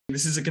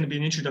This is going to be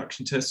an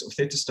introduction to sort of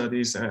theatre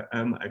studies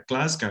at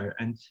Glasgow,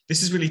 and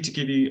this is really to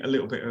give you a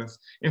little bit of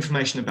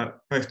information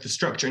about both the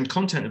structure and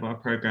content of our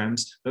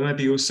programmes, but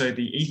maybe also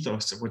the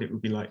ethos of what it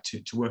would be like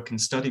to work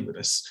and study with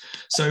us.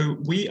 So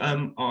we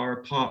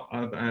are part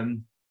of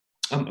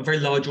a very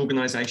large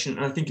organisation,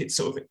 and I think it's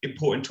sort of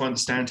important to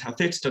understand how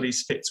theatre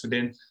studies fits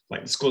within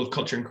like the School of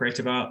Culture and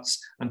Creative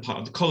Arts and part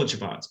of the College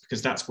of Arts,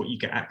 because that's what you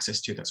get access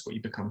to, that's what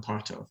you become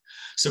part of.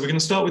 So we're going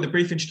to start with a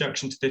brief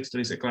introduction to theatre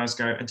studies at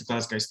Glasgow and to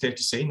Glasgow's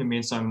theatre scene, and me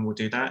and Simon will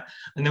do that.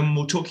 And then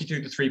we'll talk you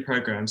through the three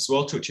programmes. So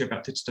I'll talk to you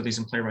about theatre studies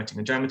and playwriting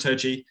and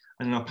dramaturgy,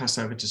 and then I'll pass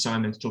over to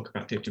Simon to talk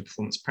about theatre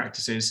performance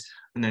practices.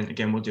 And then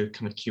again, we'll do a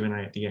kind of Q&A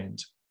at the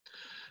end.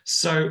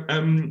 So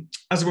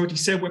as I've already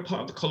said, we're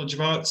part of the College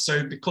of Arts.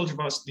 So the College of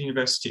Arts at the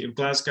University of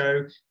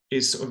Glasgow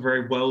is sort of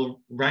very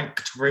well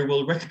ranked, very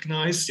well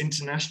recognised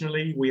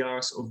internationally. We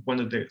are sort of one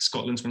of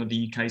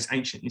the UK's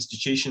ancient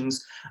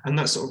institutions, and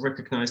that's sort of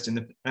recognised in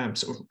the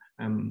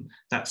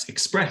that's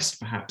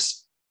expressed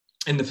perhaps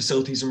in the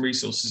facilities and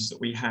resources that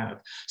we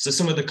have. So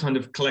some of the kind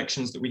of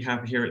collections that we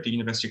have here at the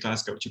University of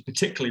Glasgow, which are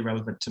particularly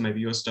relevant to maybe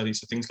your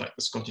studies, are things like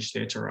the Scottish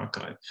Theatre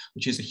Archive,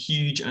 which is a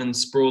huge and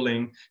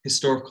sprawling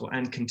historical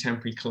and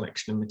contemporary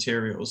collection of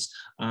materials,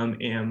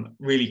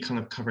 really kind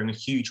of covering a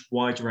huge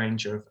wide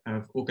range of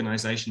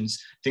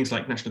organisations. Things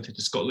like National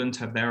Theatre Scotland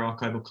have their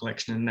archival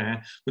collection in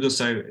there, but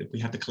also we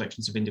have the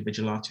collections of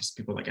individual artists,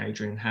 people like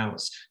Adrian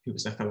Howes, who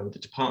was a fellow of the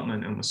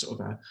department and was sort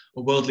of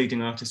a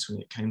world-leading artist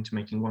when it came to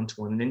making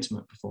one-to-one and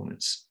intimate performance.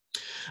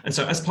 And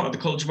so as part of the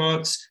College of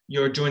Arts,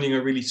 you're joining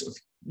a really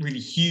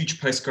huge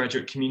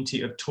postgraduate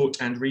community of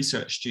taught and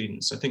research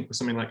students. I think we're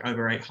something like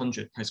over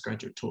 800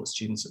 postgraduate taught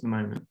students at the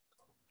moment.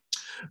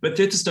 But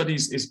theatre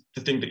studies is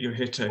the thing that you're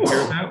here to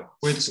hear about.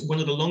 We're one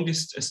of the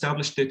longest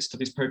established theatre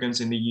studies programmes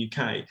in the UK.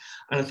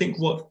 And I think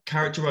what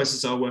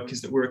characterises our work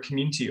is that we're a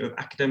community of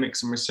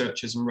academics and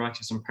researchers and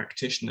writers and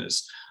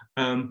practitioners.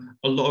 A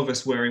lot of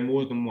us wearing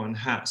more than one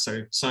hat.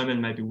 So Simon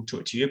maybe will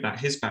talk to you about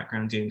his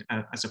background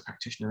as a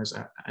practitioner,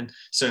 and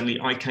certainly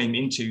I came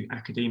into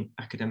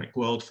academic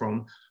world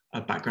from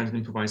a background in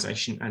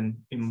improvisation and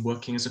in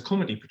working as a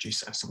comedy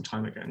producer some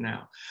time ago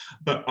now.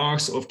 But our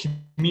sort of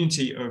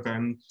community of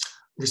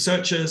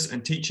researchers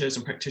and teachers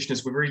and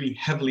practitioners were really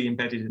heavily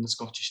embedded in the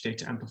Scottish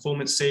theatre and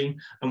performance scene,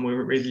 and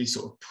we're really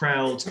sort of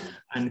proud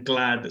and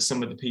glad that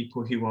some of the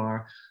people who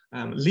are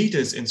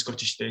leaders in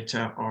Scottish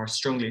theatre are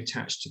strongly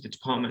attached to the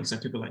department. So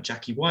people like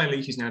Jackie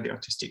Wiley, who's now the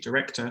artistic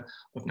director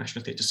of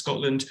National Theatre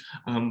Scotland,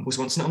 was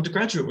once an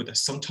undergraduate with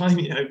us some time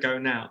ago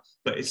now,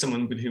 but it's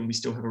someone with whom we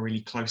still have a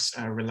really close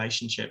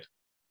relationship.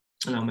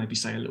 And I'll maybe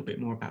say a little bit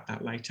more about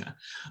that later.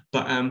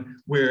 But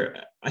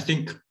I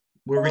think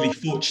we're really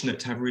fortunate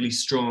to have really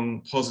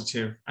strong,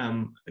 positive,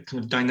 kind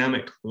of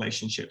dynamic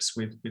relationships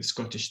with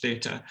Scottish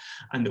theatre,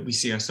 and that we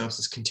see ourselves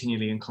as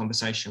continually in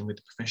conversation with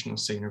the professional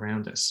scene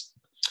around us.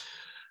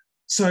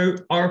 So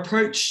our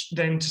approach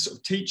then to sort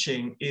of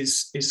teaching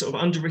is sort of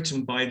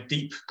underwritten by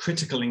deep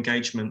critical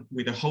engagement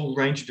with a whole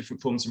range of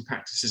different forms and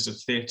practices of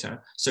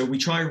theatre. So we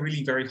try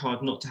really very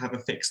hard not to have a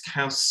fixed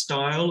house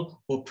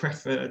style or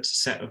preferred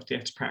set of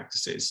theatre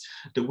practices,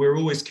 that we're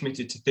always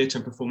committed to theatre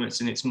and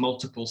performance in its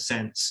multiple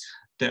sense.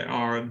 There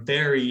are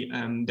varied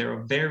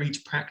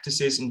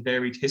practices and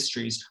varied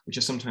histories which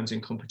are sometimes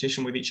in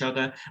competition with each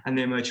other, and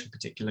they emerge from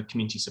particular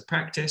communities of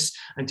practice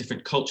and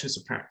different cultures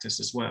of practice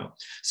as well.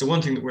 So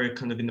one thing that we're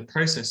kind of in the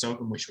process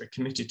of, and which we're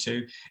committed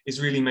to, is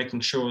really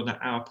making sure that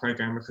our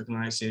programme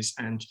recognises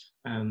and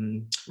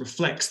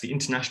reflects the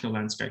international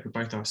landscape of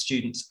both our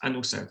students and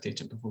also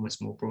theatre and performance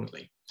more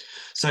broadly.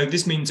 So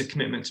this means a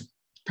commitment to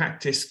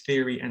practice,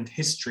 theory and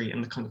history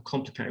and the kind of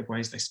complicated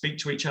ways they speak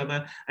to each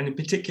other, and in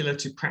particular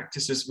to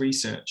practice as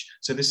research.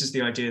 So this is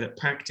the idea that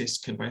practice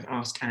can both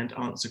ask and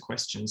answer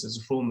questions as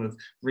a form of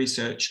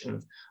research,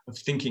 of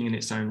thinking in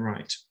its own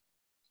right.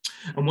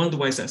 And one of the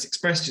ways that's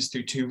expressed is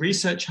through two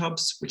research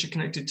hubs, which are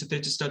connected to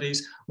theatre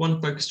studies.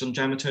 One focused on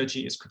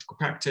dramaturgy as critical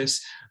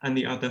practice, and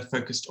the other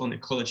focused on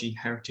ecology,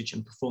 heritage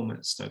and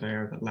performance, so they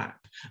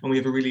overlap. And we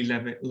have a really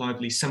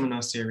lively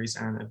seminar series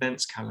and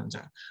events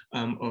calendar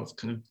of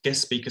kind of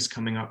guest speakers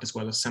coming up, as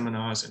well as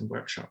seminars and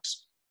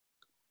workshops.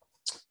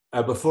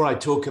 Before I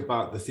talk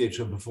about the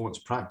Theatre and Performance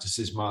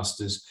Practices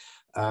Masters,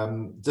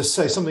 just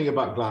say something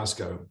about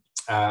Glasgow.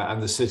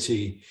 And the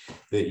city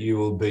that you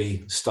will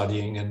be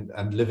studying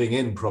and living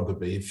in,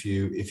 probably, if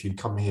you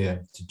come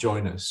here to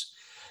join us.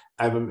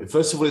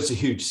 First of all, it's a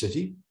huge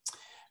city.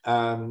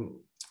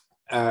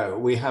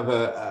 We have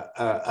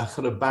a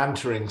kind of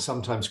bantering,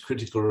 sometimes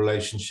critical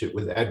relationship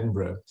with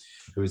Edinburgh,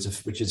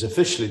 which is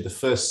officially the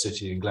first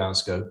city in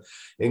Glasgow,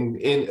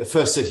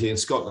 first city in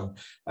Scotland.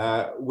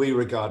 We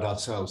regard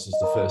ourselves as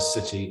the first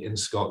city in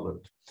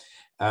Scotland.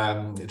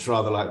 It's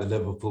rather like the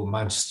Liverpool,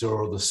 Manchester,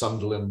 or the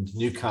Sunderland,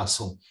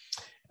 Newcastle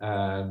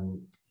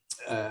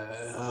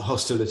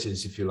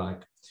hostilities, if you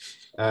like,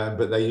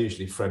 but they're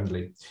usually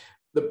friendly.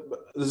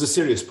 There's a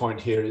serious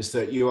point here, is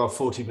that you are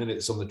 40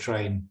 minutes on the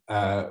train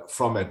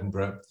from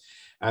Edinburgh,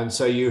 and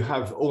so you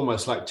have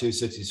almost like two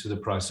cities for the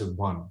price of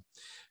one.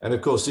 And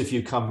of course, if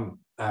you come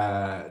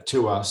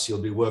to us. You'll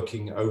be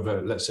working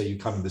over, let's say you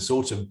come this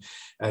autumn,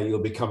 you'll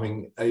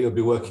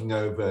be working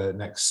over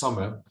next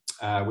summer,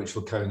 which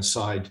will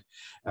coincide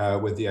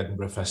with the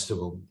Edinburgh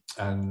Festival.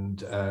 And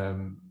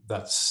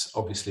that's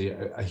obviously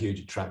a huge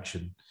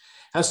attraction.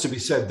 Has to be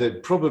said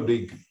that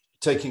probably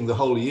taking the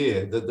whole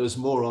year, that there's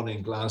more on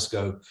in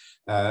Glasgow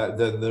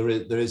than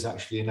there is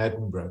actually in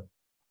Edinburgh.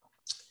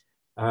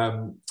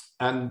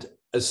 And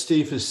as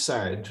Steve has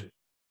said,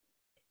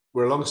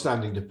 we're a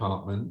long-standing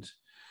department,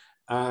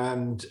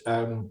 and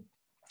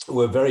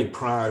we're very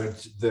proud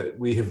that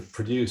we have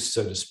produced,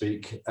 so to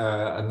speak,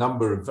 a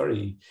number of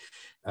very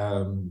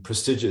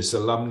prestigious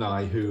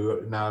alumni who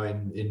are now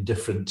in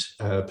different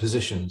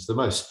positions. The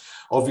most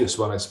obvious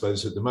one, I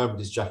suppose, at the moment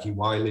is Jackie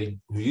Wiley,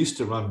 who used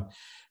to run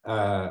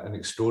an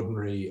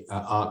extraordinary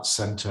arts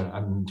centre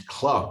and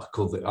club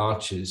called the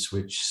Arches,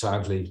 which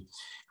sadly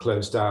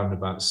closed down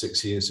about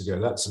 6 years ago.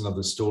 That's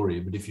another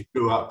story. But if you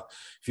grew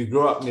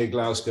up near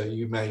Glasgow,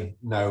 you may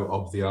know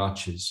of the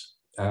Arches.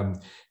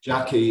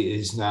 Jackie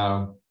is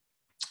now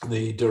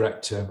the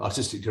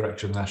artistic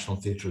director of the National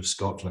Theatre of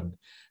Scotland.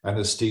 And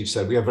as Steve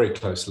said, we have very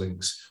close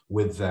links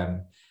with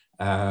them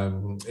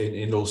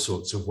in all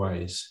sorts of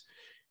ways.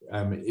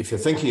 If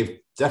you're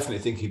definitely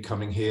thinking of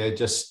coming here,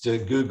 just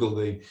Google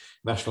the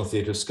National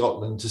Theatre of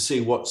Scotland to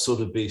see what sort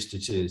of beast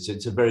it is.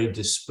 It's a very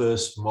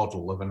dispersed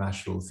model of a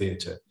national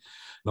theatre,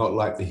 not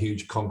like the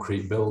huge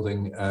concrete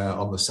building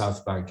on the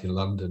South Bank in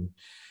London.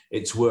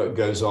 Its work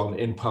goes on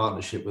in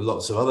partnership with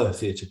lots of other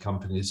theatre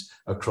companies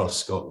across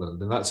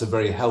Scotland. And that's a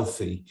very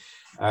healthy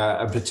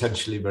and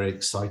potentially very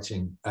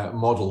exciting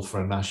model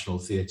for a national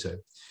theatre.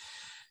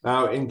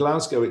 Now, in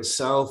Glasgow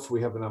itself,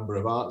 we have a number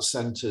of art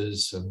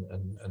centres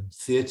and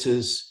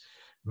theatres,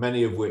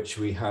 many of which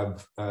we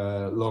have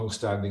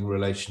long-standing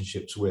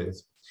relationships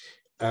with.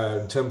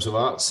 In terms of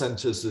art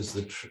centres, there's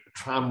the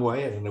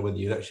Tramway. I don't know whether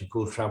you'd actually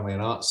call Tramway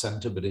an art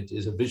centre, but it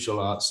is a visual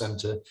art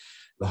centre,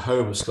 the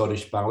home of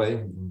Scottish Ballet,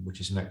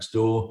 which is next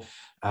door,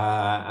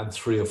 and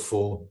 3 or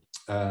 4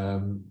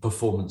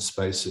 performance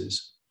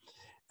spaces.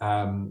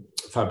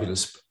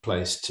 Fabulous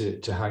place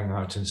to hang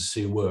out and to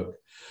see work.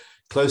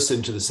 Close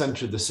into the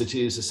centre of the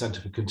city is the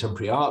Centre for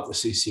Contemporary Art, the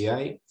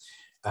CCA,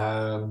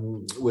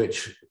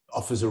 which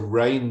offers a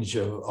range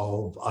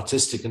of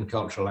artistic and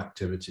cultural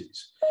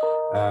activities.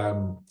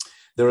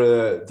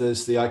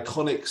 There's the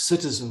iconic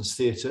Citizens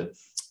Theatre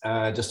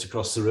just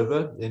across the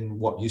river in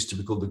what used to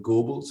be called the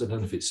Gorbals. I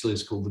don't know if it still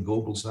is called the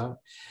Gorbals now,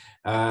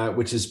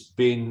 which has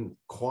been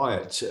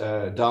quite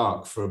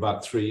dark for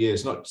about 3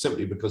 years, not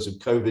simply because of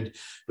COVID,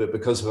 but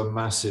because of a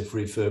massive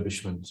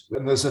refurbishment.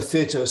 And there's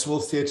a small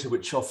theatre,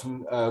 which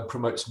often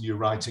promotes new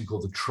writing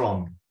called the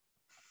Tron,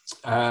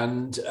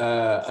 and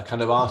a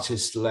kind of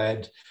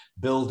artist-led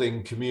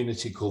building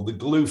community called the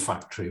Glue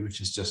Factory, which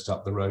is just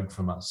up the road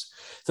from us.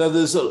 So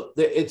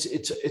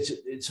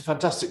it's a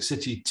fantastic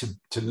city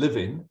to live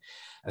in,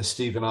 as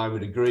Steve and I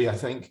would agree, I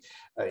think.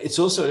 It's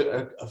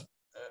also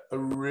a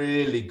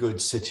really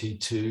good city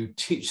to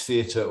teach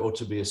theatre or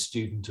to be a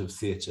student of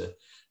theatre,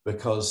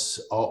 because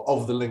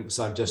of the links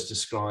I've just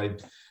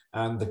described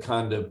and the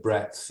kind of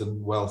breadth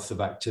and wealth of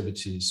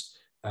activities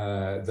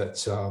that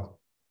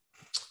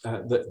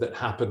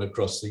happen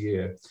across the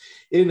year.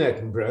 In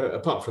Edinburgh,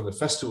 apart from the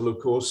festival, of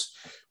course,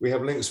 we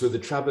have links with the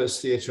Traverse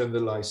Theatre and the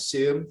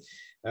Lyceum.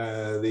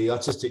 The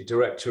artistic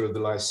director of the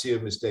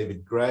Lyceum is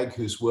David Gregg,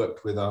 who's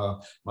worked with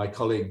my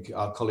colleague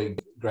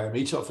Graham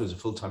Eatoff, who's a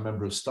full-time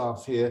member of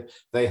staff here.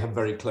 They have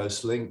very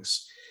close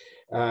links.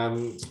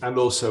 And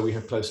also we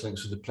have close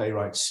links with the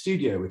Playwrights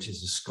Studio, which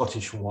is a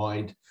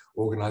Scottish-wide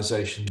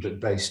organisation,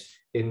 but based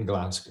in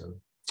Glasgow.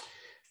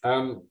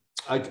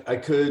 I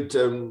could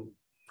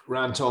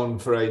rant on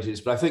for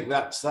ages, but I think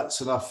that's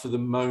enough for the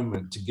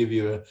moment to give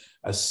you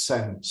a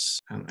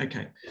sense.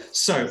 Okay,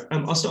 so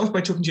I'll start off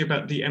by talking to you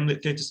about the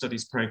MLitt Theatre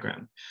Studies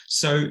programme.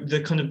 So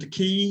the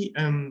key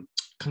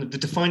the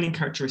defining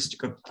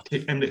characteristic of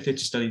MLitt Theatre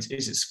Studies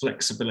is its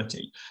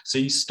flexibility. So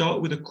you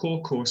start with a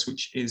core course,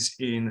 which is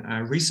in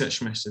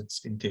research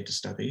methods in theatre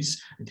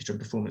studies and theatre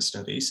and performance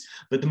studies,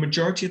 but the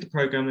majority of the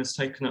programme is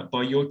taken up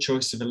by your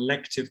choice of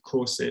elective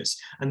courses,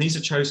 and these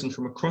are chosen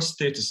from across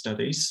theatre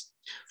studies,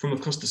 from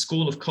across the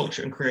School of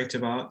Culture and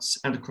Creative Arts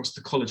and across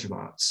the College of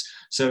Arts.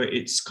 So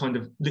it's kind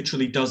of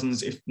literally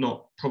dozens, if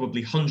not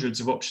probably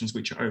hundreds of options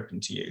which are open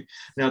to you.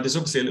 Now, there's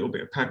obviously a little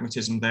bit of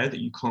pragmatism there that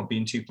you can't be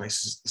in 2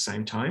 places at the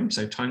same time.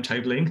 So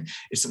timetabling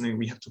is something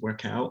we have to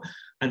work out.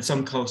 And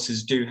some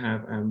courses do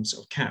have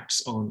sort of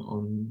caps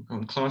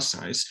on class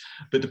size.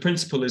 But the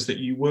principle is that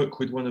you work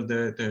with one of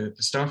the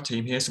staff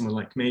team here, someone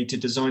like me, to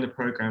design a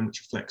program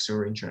which reflects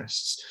your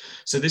interests.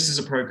 So this is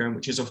a program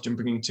which is often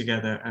bringing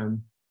together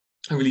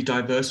a really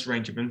diverse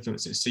range of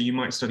influences. So you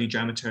might study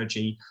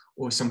dramaturgy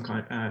or some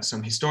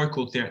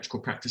historical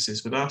theatrical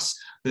practices with us,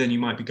 but then you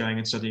might be going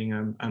and studying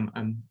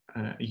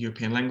a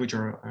European language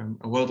or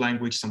a world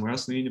language somewhere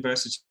else in the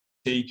university.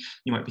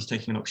 you might be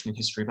taking an option in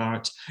history of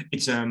art.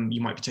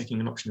 You might be taking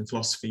an option in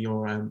philosophy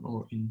or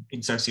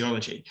in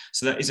sociology.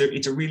 So that is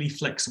it's a really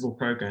flexible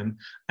program,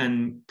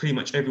 and pretty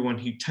much everyone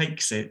who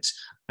takes it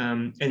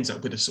ends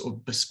up with a sort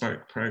of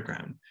bespoke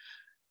program.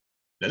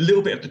 A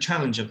little bit of the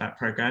challenge of that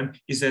program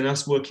is then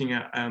us working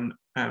at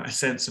a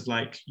sense of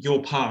like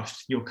your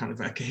path, your kind of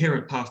a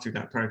coherent path through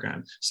that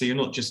program. So you're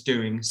not just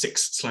doing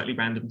 6 slightly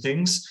random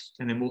things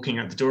and then walking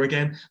out the door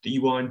again, that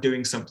you are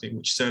doing something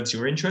which serves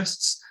your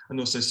interests and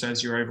also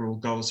serves your overall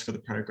goals for the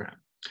program.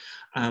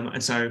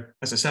 And so,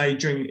 as I say,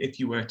 if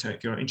you're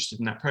interested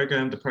in that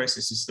program, the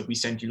process is that we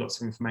send you lots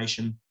of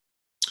information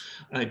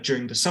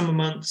during the summer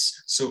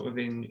months, sort of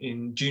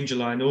in June,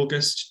 July, and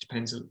August.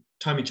 Depends.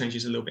 Timing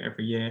changes a little bit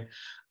every year.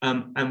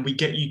 And we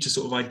get you to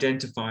sort of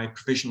identify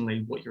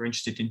provisionally what you're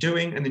interested in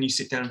doing. And then you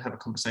sit down and have a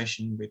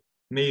conversation with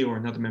me or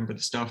another member of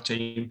the staff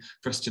team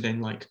for us to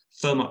then like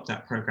firm up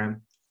that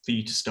program for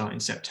you to start in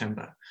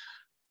September.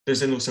 There's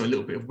then also a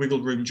little bit of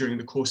wiggle room during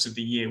the course of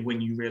the year when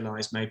you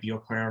realize maybe your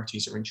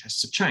priorities or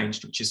interests have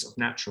changed, which is sort of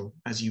natural.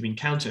 As you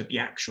encounter the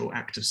actual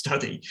act of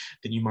study,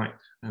 then you might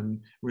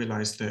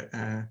realize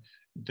that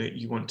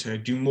you want to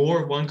do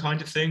more of one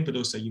kind of thing, but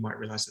also you might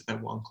realize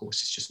that one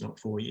course is just not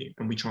for you.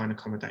 And we try and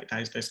accommodate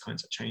those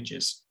kinds of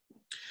changes.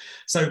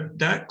 So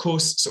that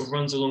course sort of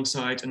runs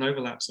alongside and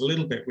overlaps a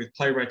little bit with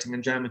playwriting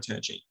and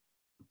dramaturgy.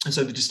 And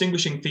so the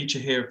distinguishing feature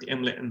here of the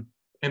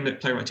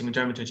MLitt Playwriting and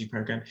Dramaturgy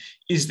program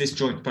is this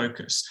joint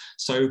focus.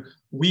 So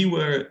we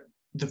were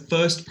the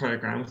first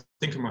program, I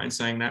think I'm right in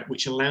saying that,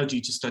 which allowed you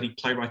to study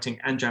playwriting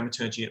and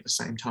dramaturgy at the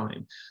same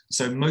time.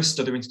 So most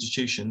other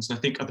institutions, and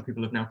I think other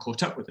people have now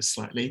caught up with us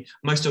slightly,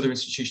 most other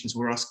institutions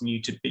were asking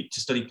you to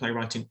study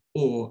playwriting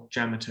or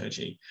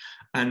dramaturgy.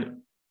 And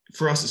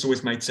for us, it's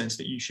always made sense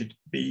that you should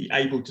be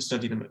able to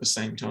study them at the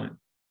same time.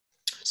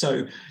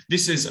 So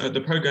this is the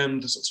program,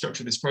 the sort of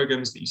structure of this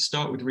program is that you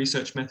start with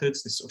research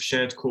methods, this sort of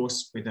shared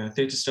course with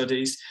theatre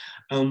studies,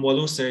 while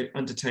also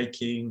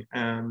undertaking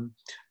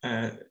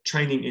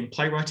training in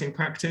playwriting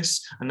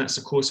practice. And that's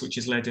a course which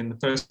is led in the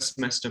first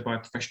semester by a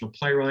professional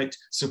playwright,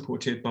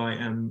 supported by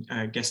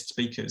guest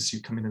speakers who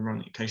come in and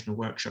run occasional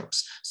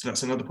workshops. So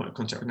that's another point of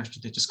contact with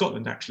National Theatre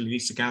Scotland, actually,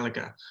 Lisa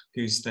Gallagher,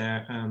 who's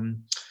there.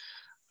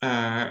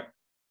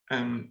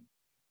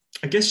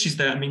 I guess she's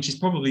there. I mean, she's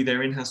probably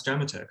their in-house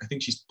dramaturg. I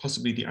think she's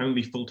possibly the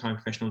only full-time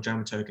professional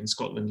dramaturg in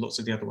Scotland. Lots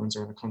of the other ones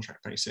are on a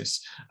contract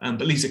basis.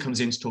 But Lisa comes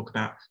in to talk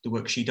about the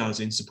work she does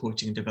in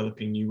supporting and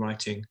developing new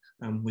writing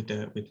with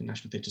the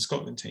National Theatre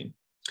Scotland team.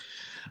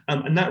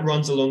 And that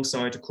runs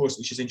alongside a course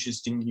which is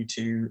introducing you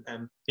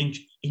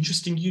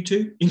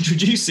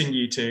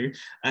to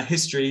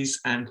histories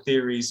and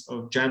theories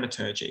of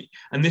dramaturgy.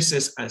 And this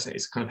is, as I say,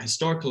 it's a kind of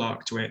historical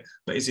arc to it,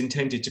 but is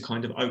intended to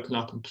kind of open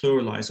up and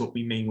pluralize what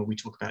we mean when we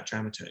talk about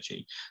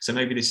dramaturgy. So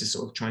maybe this is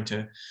sort of trying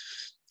to,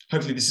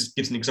 hopefully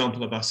gives an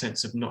example of our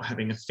sense of not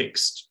having a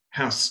fixed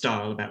house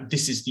style about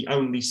this is the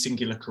only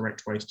singular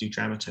correct way to do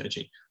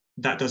dramaturgy.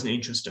 That doesn't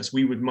interest us.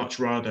 We would much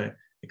rather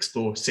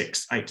explore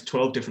 6, 8,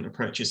 12 different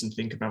approaches and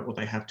think about what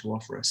they have to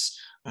offer us,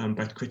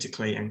 both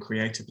critically and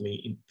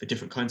creatively for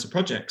different kinds of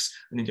projects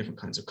and in different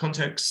kinds of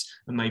contexts,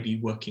 and maybe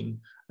working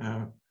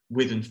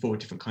with and for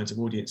different kinds of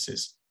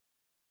audiences.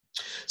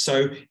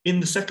 So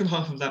in the second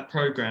half of that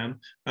program,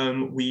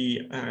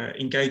 we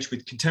engage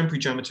with contemporary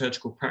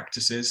dramaturgical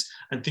practices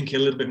and thinking a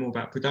little bit more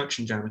about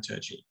production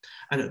dramaturgy.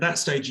 And at that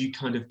stage, you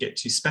kind of get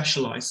to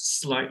specialize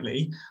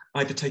slightly,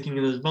 either taking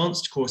an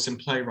advanced course in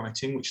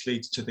playwriting, which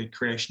leads to the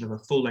creation of a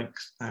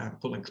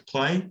full-length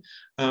play,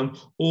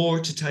 or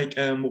to take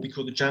what we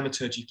call the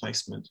dramaturgy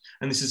placement.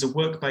 And this is a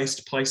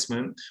work-based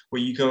placement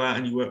where you go out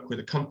and you work with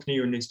a company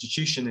or an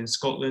institution in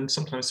Scotland,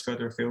 sometimes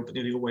further afield, but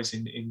nearly always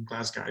in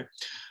Glasgow.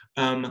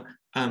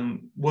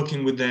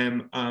 Working with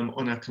them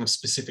on a kind of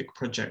specific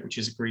project, which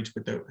is agreed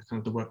with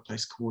the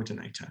workplace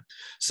coordinator.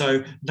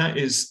 So that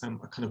is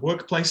a kind of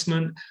work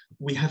placement.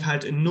 We have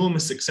had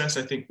enormous success,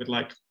 I think, with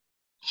like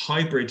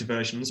hybrid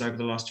versions over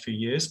the last few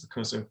years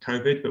because of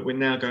COVID, but we're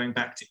now going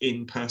back to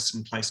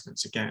in-person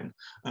placements again,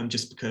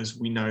 just because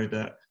we know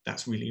that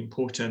that's really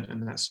important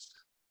and that's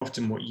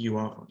often what you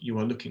are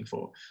looking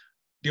for.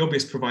 The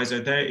obvious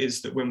proviso there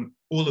is that when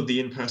all of the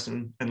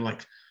in-person and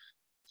like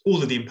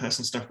all of the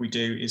in-person stuff we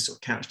do is sort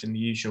of couched in the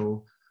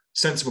usual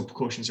sensible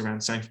precautions around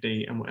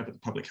safety and whatever the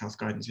public health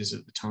guidance is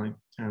at the time.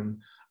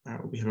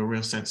 We have a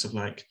real sense of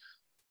like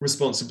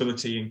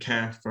responsibility and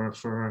care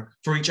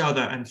for each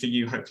other and for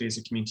you, hopefully, as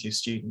a community of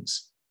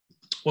students,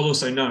 while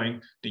also knowing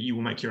that you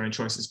will make your own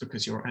choices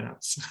because you're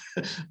adults.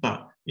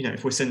 But you know,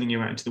 if we're sending you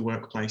out into the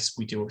workplace,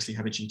 we do obviously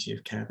have a duty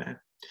of care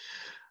there.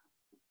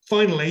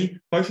 Finally,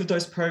 both of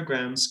those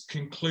programs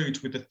conclude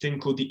with a thing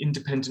called the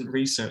Independent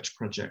Research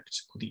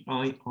Project, called the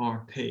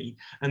IRP.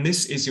 And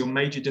this is your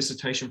major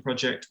dissertation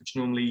project, which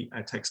normally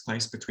takes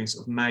place between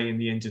sort of May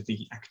and the end of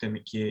the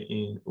academic year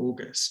in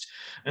August.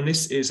 And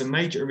this is a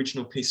major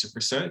original piece of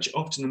research,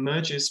 often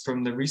emerges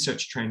from the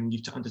research training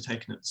you've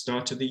undertaken at the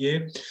start of the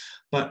year,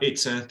 but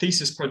it's a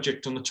thesis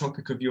project on the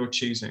topic of your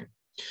choosing.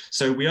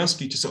 So we ask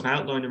you to sort of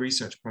outline a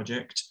research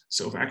project,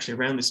 sort of actually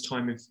around this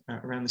time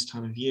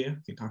of year.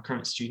 I think our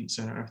current students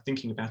are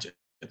thinking about it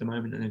at the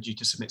moment and are due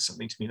to submit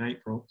something to me in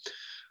April.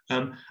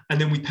 And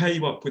then we pair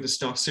you up with a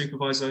staff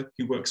supervisor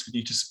who works with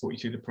you to support you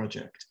through the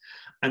project.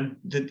 And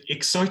the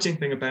exciting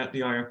thing about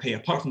the IRP,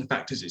 apart from the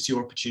fact that it's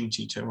your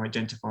opportunity to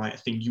identify a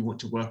thing you want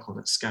to work on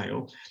at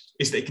scale,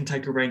 is that it can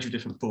take a range of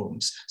different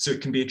forms. So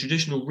it can be a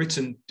traditional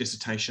written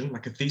dissertation,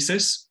 like a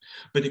thesis,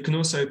 but it can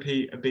also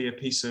be a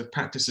piece of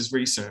practice as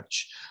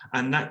research.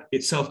 And that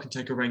itself can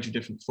take a range of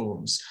different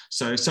forms.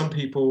 So some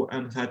people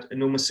have had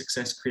enormous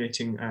success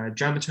creating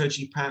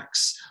dramaturgy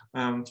packs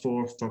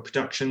for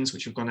productions,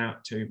 which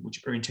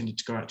which are intended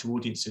to go out to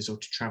audiences or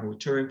to travel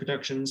touring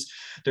productions.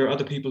 There are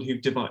other people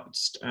who've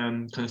devised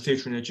kind of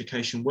theatre and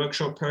education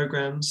workshop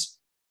programs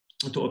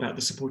and thought about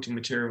the supporting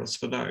materials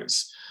for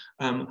those.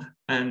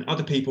 And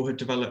other people have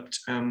developed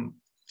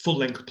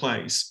full-length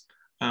plays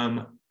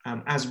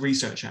as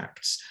research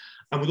acts.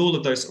 And with all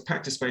of those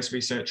practice-based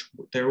research,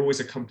 they're always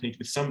accompanied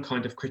with some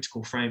kind of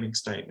critical framing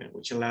statement,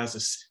 which allows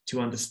us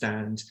to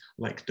understand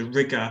like the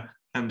rigor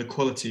and the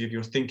quality of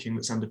your thinking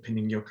that's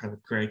underpinning your kind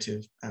of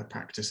creative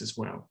practice as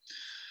well.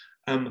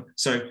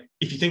 So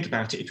if you think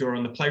about it, if you're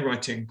on the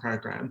playwriting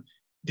program,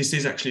 this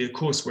is actually a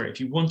course where if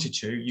you wanted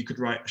to, you could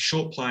write a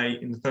short play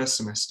in the first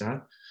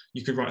semester,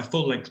 you could write a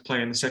full-length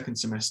play in the second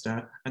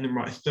semester, and then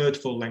write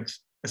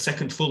a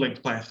second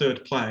full-length play, a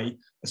third play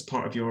as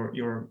part of your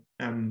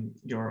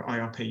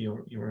IRP,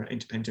 your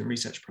independent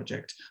research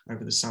project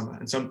over the summer.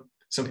 And some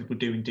people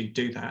do indeed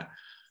do that.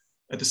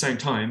 At the same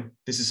time,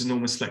 this is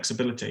enormous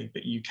flexibility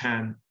that you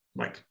can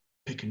like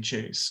pick and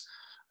choose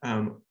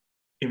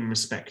in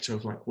respect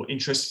of like what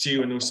interests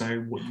you and also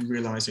what you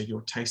realize are your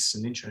tastes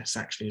and interests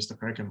actually as the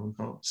program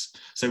unfolds.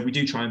 So we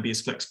do try and be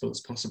as flexible as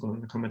possible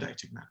in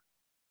accommodating that.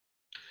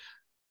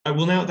 I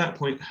will now at that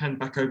point hand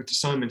back over to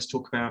Simon to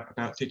talk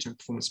about theatre and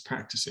performance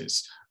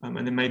practices, and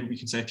then maybe we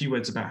can say a few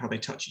words about how they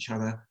touch each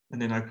other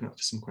and then open up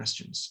for some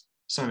questions.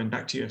 Simon,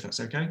 back to you if that's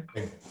okay.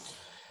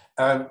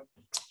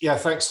 Yeah,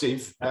 thanks,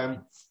 Steve.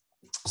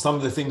 Some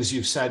of the things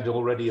you've said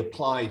already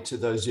apply to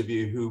those of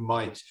you who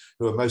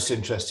are most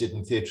interested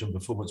in theatre and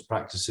performance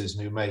practices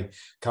and who may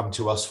come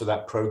to us for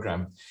that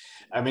programme.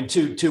 I mean,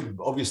 two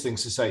obvious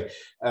things to say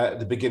at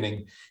the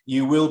beginning.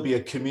 You will be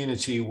a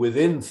community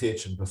within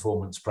theatre and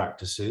performance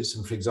practices.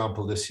 And for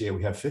example, this year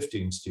we have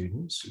 15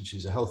 students, which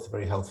is a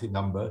very healthy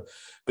number.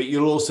 But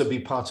you'll also be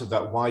part of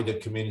that wider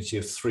community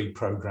of 3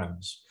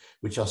 programmes,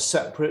 which are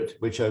separate,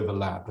 which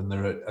overlap. And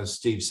there are, as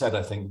Steve said,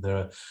 I think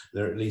there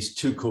are at least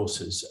 2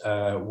 courses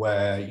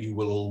where you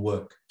will all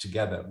work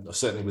together,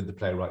 certainly with the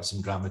playwrights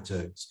and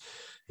dramaturgs.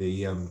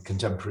 The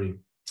contemporary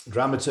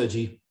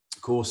dramaturgy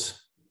course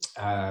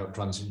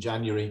runs in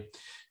January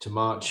to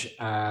March,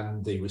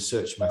 and the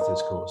research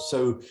methods course.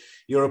 So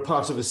you're a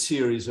part of a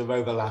series of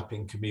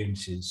overlapping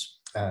communities,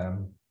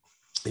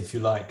 if you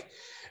like.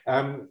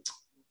 I'm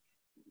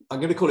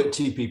going to call it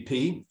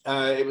TPP.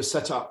 It was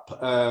set up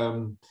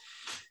 7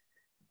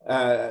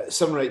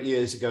 or 8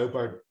 years ago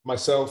by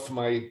myself,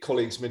 my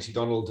colleagues Mitty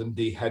Donald and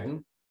Dee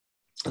Hedden.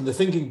 And the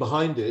thinking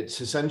behind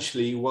it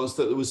essentially was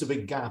that there was a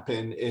big gap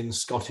in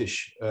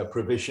Scottish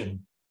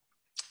provision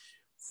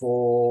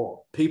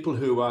for people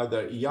who are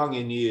either young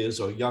in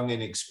years or young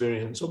in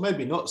experience, or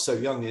maybe not so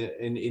young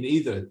in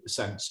either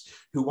sense,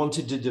 who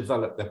wanted to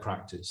develop their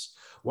practice,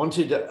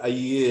 wanted a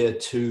year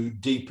to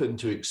deepen,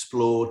 to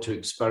explore, to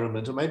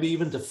experiment, or maybe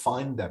even to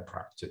find their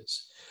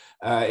practice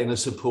in a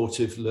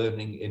supportive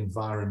learning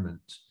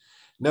environment.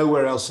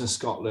 Nowhere else in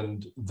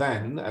Scotland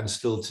then, and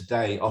still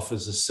today,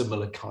 offers a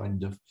similar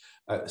kind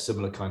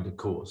of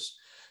course.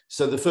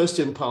 So the first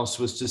impulse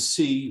was to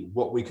see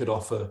what we could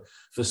offer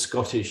for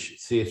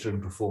Scottish theatre and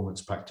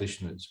performance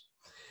practitioners.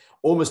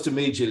 Almost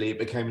immediately, it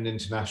became an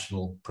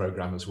international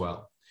programme as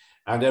well.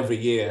 And every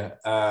year,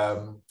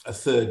 a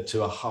third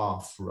to a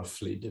half,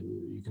 roughly,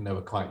 you can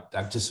never quite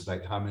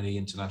anticipate how many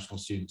international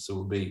students there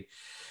will be.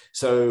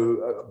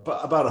 So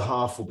about a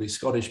half will be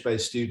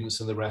Scottish-based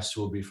students, and the rest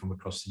will be from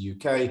across the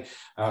UK,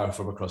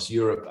 from across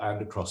Europe,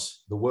 and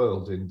across the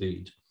world,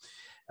 indeed.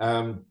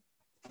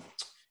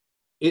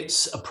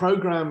 It's a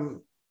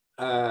program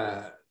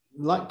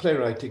like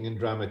playwriting and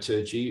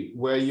dramaturgy,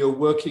 where you're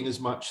working as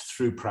much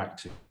through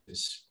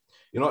practice.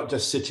 You're not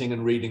just sitting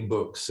and reading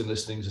books and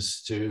listening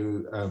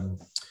to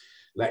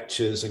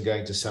lectures and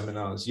going to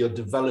seminars. You're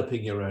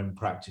developing your own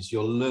practice.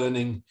 You're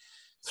learning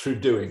through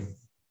doing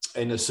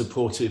in a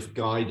supportive,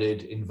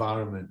 guided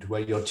environment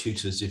where your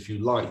tutors, if you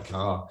like,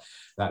 are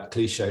that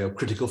cliche of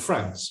critical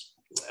friends.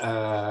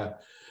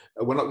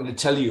 We're not going to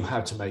tell you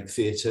how to make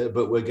theatre,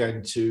 but we're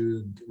going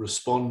to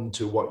respond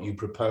to what you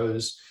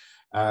propose.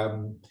 A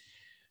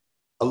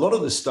lot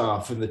of the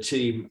staff and the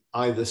team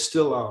either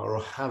still are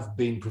or have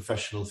been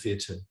professional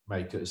theatre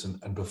makers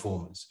and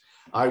performers.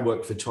 I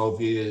worked for 12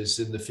 years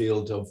in the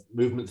field of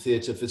movement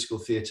theatre, physical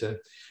theatre,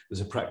 was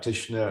a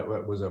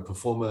practitioner, was a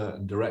performer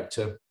and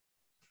director,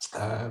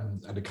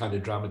 and a kind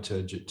of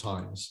dramaturge at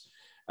times.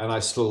 And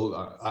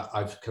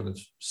I've kind of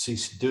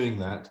ceased doing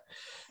that.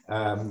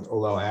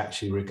 although I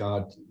actually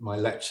regard my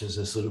lectures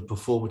as sort of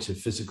performative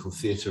physical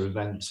theatre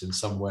events in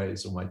some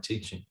ways, or my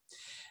teaching.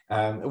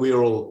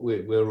 We're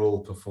all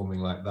performing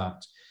like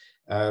that.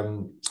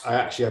 I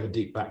actually have a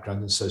deep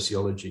background in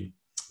sociology,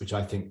 which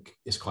I think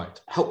is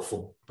quite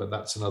helpful, but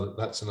that's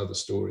another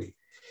story.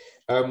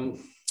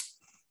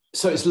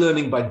 So it's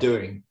learning by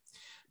doing,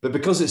 but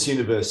because it's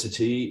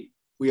university,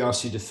 we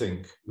ask you to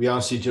think, we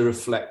ask you to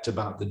reflect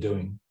about the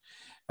doing.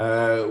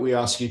 We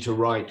ask you to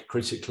write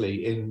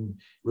critically in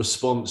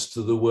response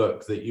to the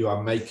work that you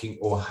are making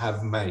or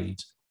have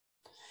made.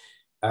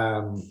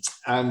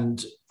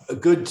 And a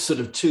good sort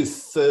of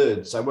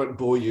 2/3, I won't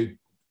bore you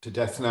to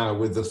death now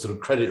with the sort of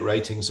credit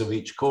ratings of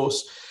each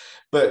course,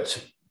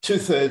 but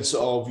 2/3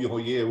 of your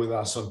year with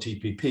us on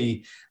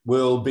TPP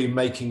will be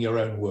making your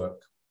own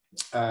work,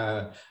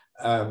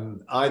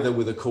 either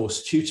with a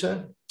course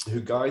tutor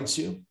who guides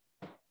you,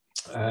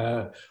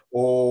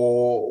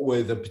 or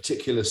with a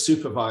particular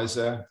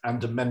supervisor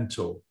and a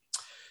mentor.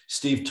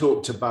 Steve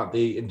talked about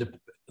the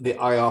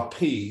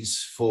IRPs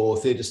for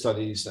theatre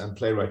studies and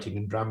playwriting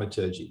and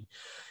dramaturgy.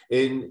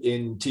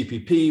 In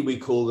TPP, we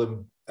call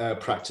them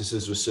practice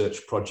as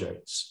research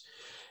projects.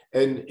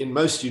 And in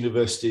most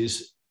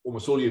universities,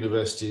 almost all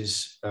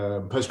universities,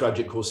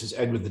 postgraduate courses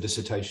end with the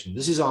dissertation.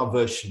 This is our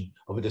version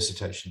of a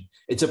dissertation.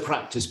 It's a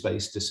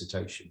practice-based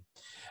dissertation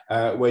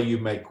where you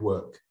make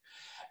work.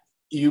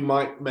 You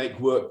might make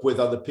work with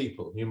other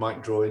people. You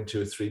might draw in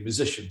 2 or 3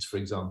 musicians, for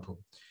example,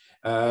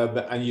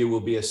 and you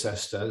will be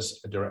assessed as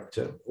a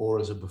director or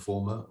as a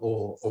performer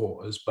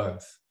or as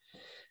both.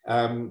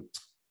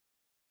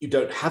 You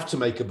don't have to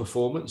make a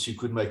performance. You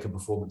could make a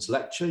performance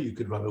lecture. You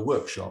could run a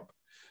workshop.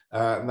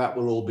 And that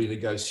will all be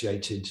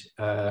negotiated.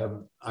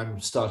 I'm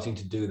starting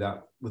to do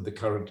that with the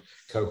current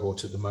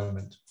cohort at the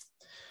moment.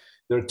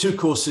 There are 2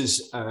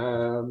 courses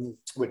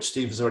which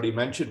Steve has already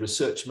mentioned,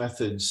 research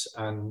methods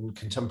and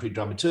contemporary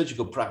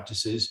dramaturgical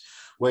practices,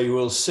 where you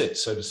will sit,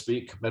 so to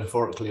speak,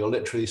 metaphorically or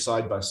literally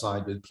side by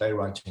side with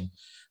playwriting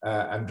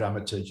and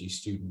dramaturgy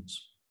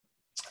students.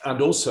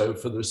 And also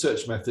for the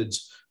research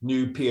methods,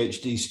 new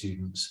PhD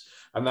students.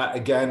 And that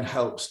again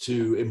helps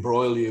to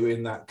embroil you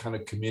in that kind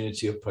of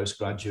community of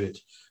postgraduate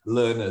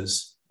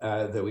learners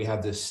that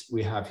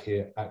we have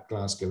here at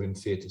Glasgow in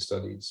theatre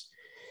studies.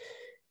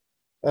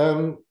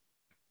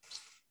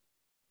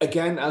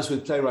 Again, as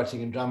with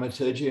playwriting and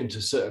dramaturgy, in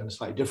a certain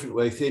slightly different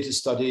way, theatre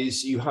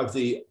studies, you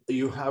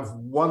have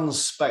one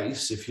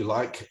space, if you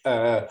like,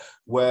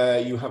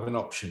 where you have an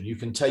option. You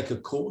can take a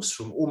course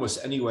from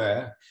almost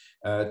anywhere,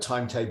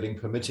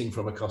 timetabling permitting,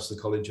 from across the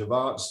College of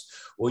Arts,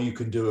 or you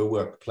can do a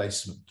work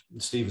placement.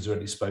 Steve has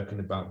already spoken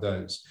about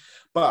those.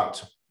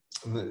 But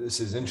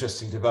this is an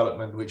interesting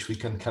development, which we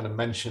can kind of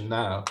mention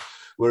now.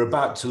 We're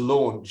about to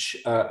launch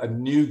a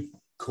new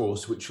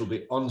course, which will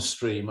be on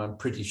stream, I'm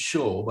pretty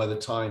sure, by the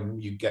time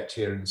you get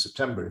here in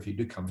September, if you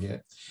do come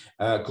here,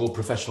 called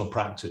Professional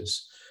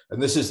Practice.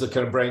 And this is the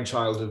kind of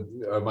brainchild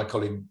of my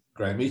colleague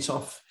Graham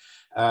Eatoff,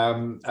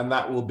 and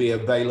that will be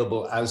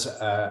available as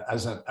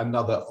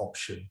another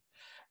option.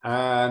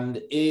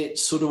 And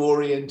it's sort of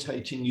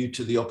orientating you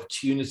to the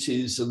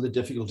opportunities and the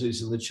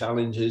difficulties and the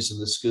challenges and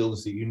the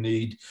skills that you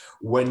need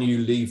when you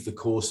leave the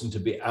course and to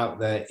be out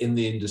there in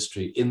the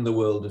industry, in the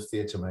world of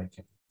theatre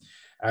making.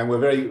 And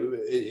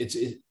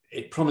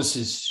it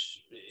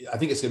promises, I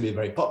think it's going to be a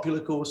very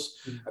popular course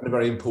and a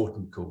very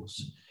important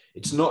course.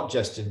 It's not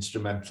just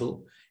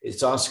instrumental,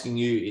 it's asking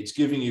you, it's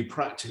giving you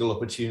practical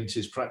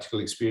opportunities, practical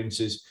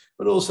experiences,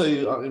 but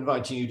also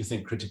inviting you to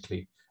think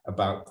critically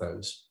about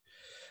those.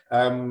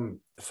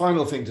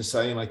 Final thing to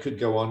say, and I could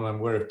go on, I'm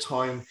aware of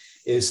time,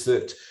 is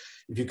that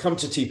if you come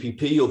to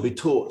TPP, you'll be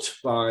taught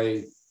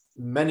by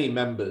many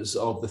members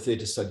of the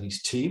theatre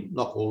studies team,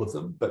 not all of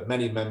them, but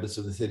many members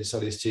of the theatre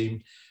studies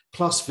team,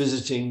 plus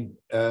visiting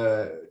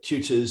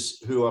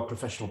tutors who are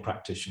professional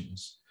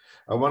practitioners.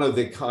 And one of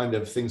the kind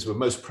of things we're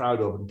most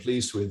proud of and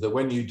pleased with, that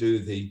when you do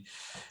the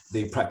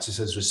practice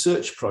as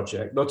research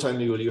project, not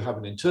only will you have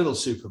an internal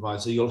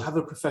supervisor, you'll have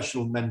a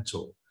professional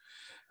mentor.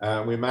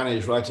 We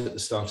managed right at the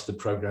start of the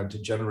program to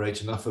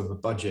generate enough of a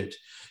budget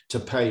to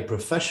pay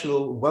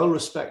professional,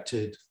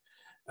 well-respected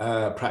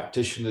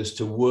practitioners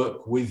to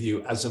work with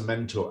you as a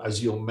mentor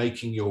as you're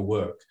making your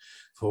work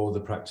for the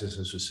practice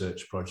as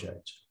research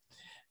project.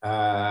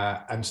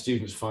 And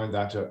students find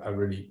that a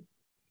really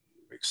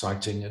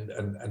exciting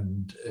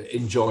and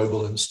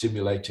enjoyable and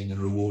stimulating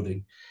and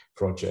rewarding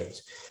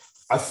project.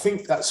 I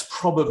think that's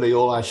probably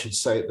all I should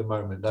say at the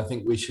moment. I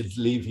think we should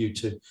leave you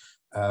to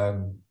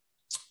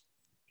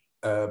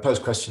pose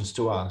questions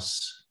to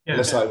us, yeah,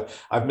 unless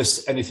I've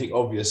missed anything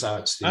obvious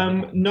out,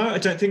 Steve. No, I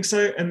don't think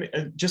so.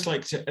 Just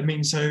like to,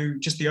 so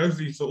just the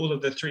overview for all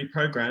of the 3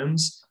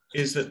 programs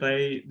is that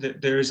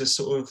there is a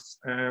sort of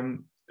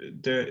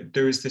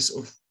there is this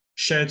sort of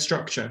shared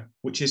structure,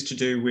 which is to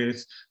do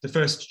with the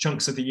first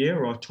chunks of the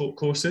year are taught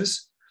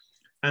courses,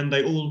 and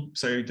they all,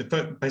 so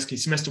basically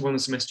semester 1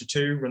 and semester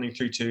 2 running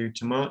through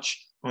to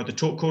March are the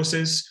taught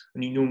courses,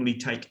 and you normally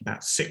take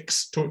about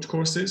 6 taught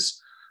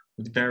courses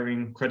with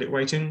varying credit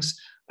weightings,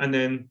 and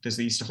then there's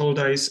the Easter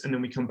holidays, and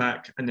then we come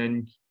back, and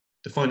then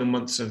the final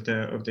months of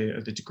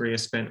the degree are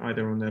spent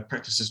either on the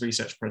practices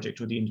research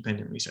project or the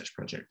independent research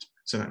project.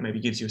 So that maybe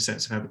gives you a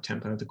sense of how the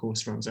tempo of the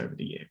course runs over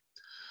the year.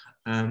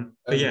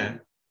 But yeah,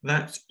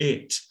 that's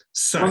it.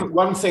 So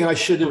one thing I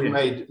should have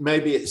made,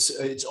 maybe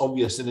it's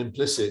obvious and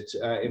implicit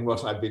in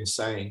what I've been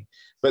saying,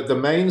 but the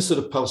main sort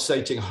of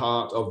pulsating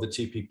heart of the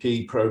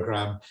TPP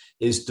program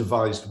is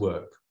devised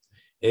work.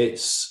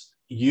 It's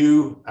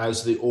you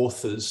as the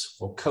authors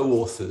or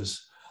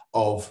co-authors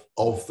of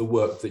the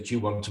work that you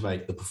want to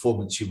make, the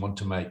performance you want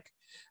to make.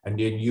 And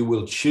then you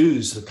will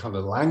choose the kind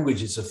of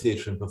languages of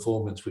theatre and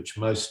performance which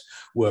most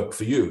work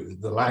for you,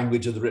 the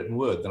language of the written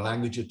word, the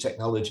language of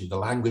technology, the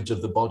language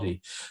of the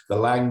body, the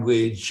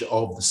language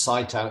of the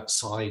site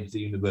outside the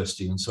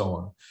university, and so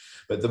on.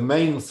 But the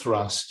main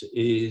thrust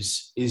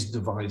is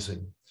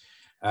devising.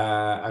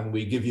 And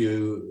we give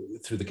you,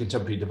 through the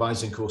contemporary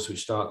devising course,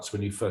 which starts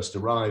when you first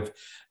arrive,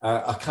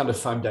 a kind of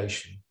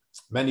foundation.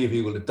 Many of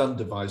you will have done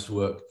devised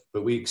work,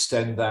 but we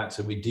extend that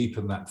and we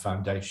deepen that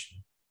foundation.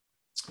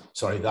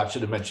 Sorry, I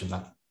should have mentioned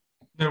that.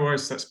 No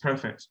worries, that's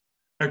perfect.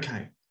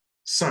 Okay,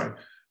 so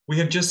we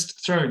have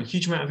just thrown a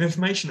huge amount of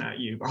information at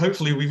you, but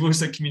hopefully we've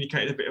also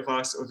communicated a bit of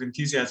our sort of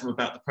enthusiasm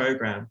about the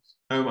program.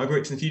 I've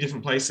worked in a few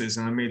different places,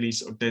 and I'm really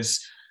sort of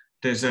there's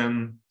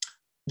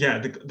yeah,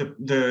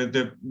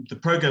 the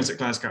programs at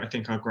Glasgow I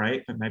think are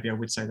great, but maybe I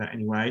would say that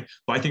anyway.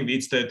 But I think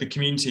it's the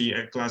community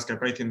at Glasgow,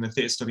 both in the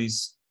theatre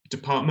studies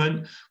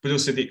department, but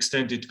also the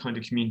extended kind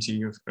of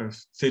community of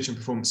theatre and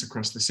performance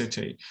across the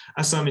city.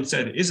 As Simon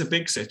said, it is a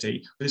big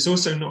city, but it's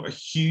also not a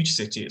huge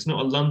city. It's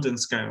not a London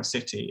scale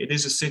city. It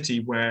is a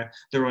city where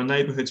there are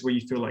neighbourhoods where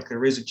you feel like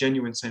there is a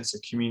genuine sense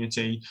of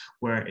community,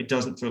 where it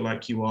doesn't feel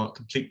like you are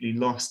completely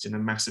lost in a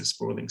massive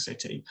sprawling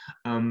city.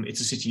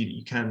 It's a city that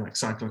you can like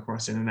cycle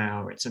across in an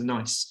hour. It's a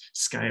nice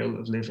scale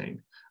of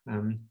living.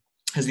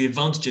 Has the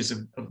advantages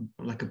of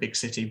like a big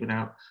city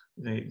without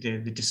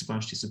the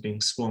disadvantages of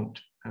being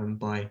swamped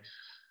by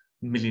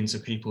millions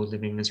of people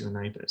living as your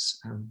neighbours.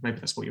 Maybe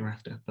that's what you're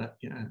after, but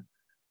yeah,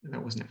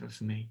 that wasn't ever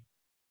for me.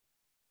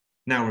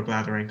 Now we're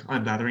blathering.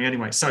 I'm blathering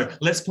anyway. So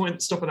let's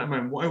stop at that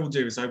moment. What I will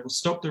do is I will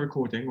stop the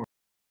recording.